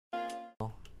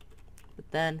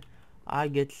then I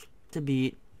get to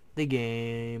beat the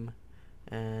game.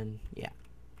 And yeah,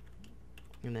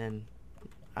 and then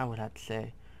I would have to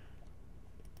say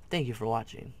thank you for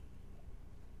watching.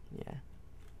 Yeah,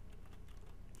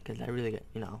 because I really get,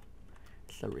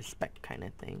 it's a respect kind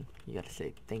of thing. You gotta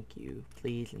say thank you,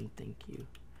 please, and thank you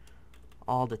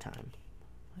all the time,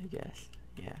 I guess.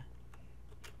 Yeah.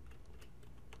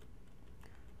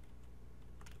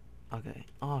 Okay.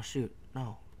 Oh shoot.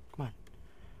 No. Come on.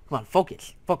 Come on.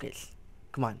 Focus. Focus.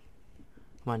 Come on.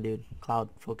 Come on, dude. Cloud.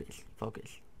 Focus.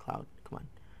 Focus. Cloud. Come on.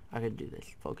 I can do this.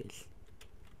 Focus.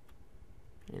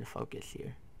 I need to focus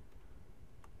here.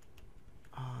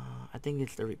 I think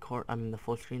it's the the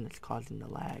full screen that's causing the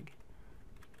lag.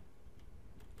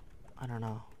 I don't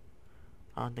know.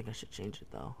 I don't think I should change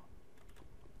it though.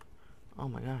 Oh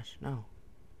my gosh, no.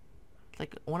 It's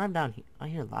like when I'm down here, I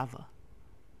hear lava.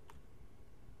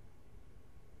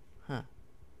 Huh.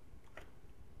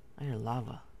 I hear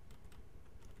lava.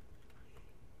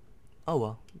 Oh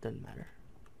well, it doesn't matter.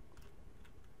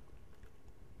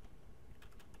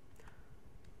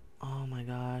 Oh my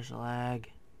gosh,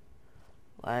 lag.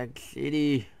 Lag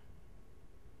City.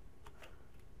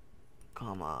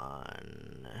 Come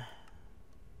on.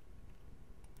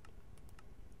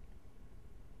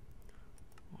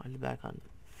 Why is it back on?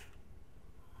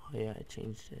 Oh yeah, I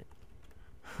changed it.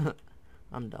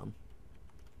 I'm dumb.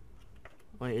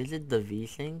 Wait, is it the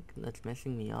VSync that's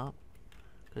messing me up?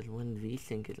 Because when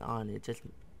VSync is on, it just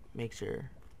makes your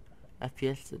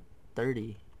FPS at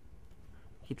 30.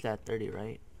 Keeps that at 30,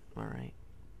 right? Alright.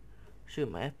 Shoot,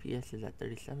 my FPS is at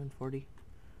 37, 40.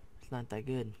 It's not that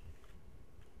good.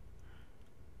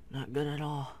 Not good at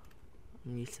all.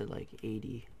 I'm used to like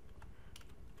 80.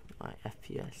 My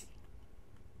FPS.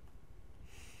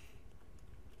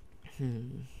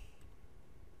 Come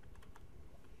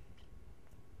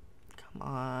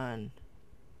on.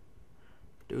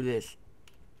 Do this.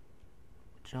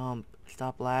 Jump.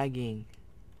 Stop lagging.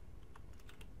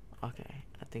 Okay,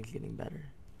 I think it's getting better.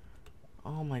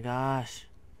 Oh my gosh.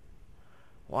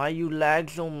 Why you lag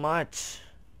so much?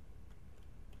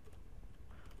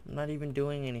 I'm not even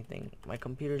doing anything. My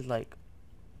computer's like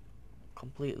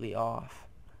completely off.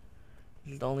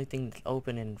 This is the only thing that's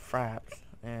open in Fraps,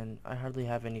 and I hardly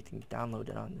have anything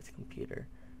downloaded on this computer.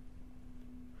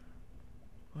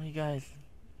 Well, you guys,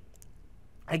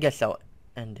 I guess I'll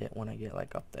end it when I get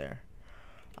like up there.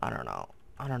 I don't know.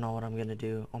 I don't know what I'm gonna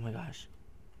do. Oh my gosh.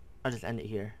 I'll just end it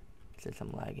here since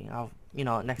I'm lagging.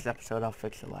 Next episode I'll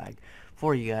fix the lag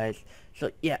for you guys.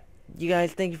 So yeah, you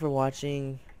guys, thank you for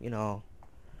watching.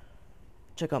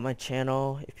 Check out my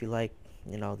channel if you like,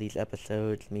 these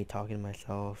episodes, me talking to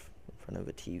myself in front of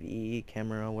a TV,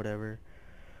 camera, whatever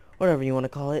you want to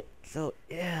call it. So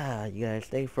yeah, you guys,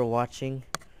 thank you for watching.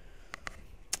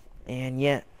 And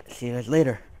yeah, see you guys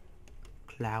later.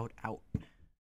 Cloud out.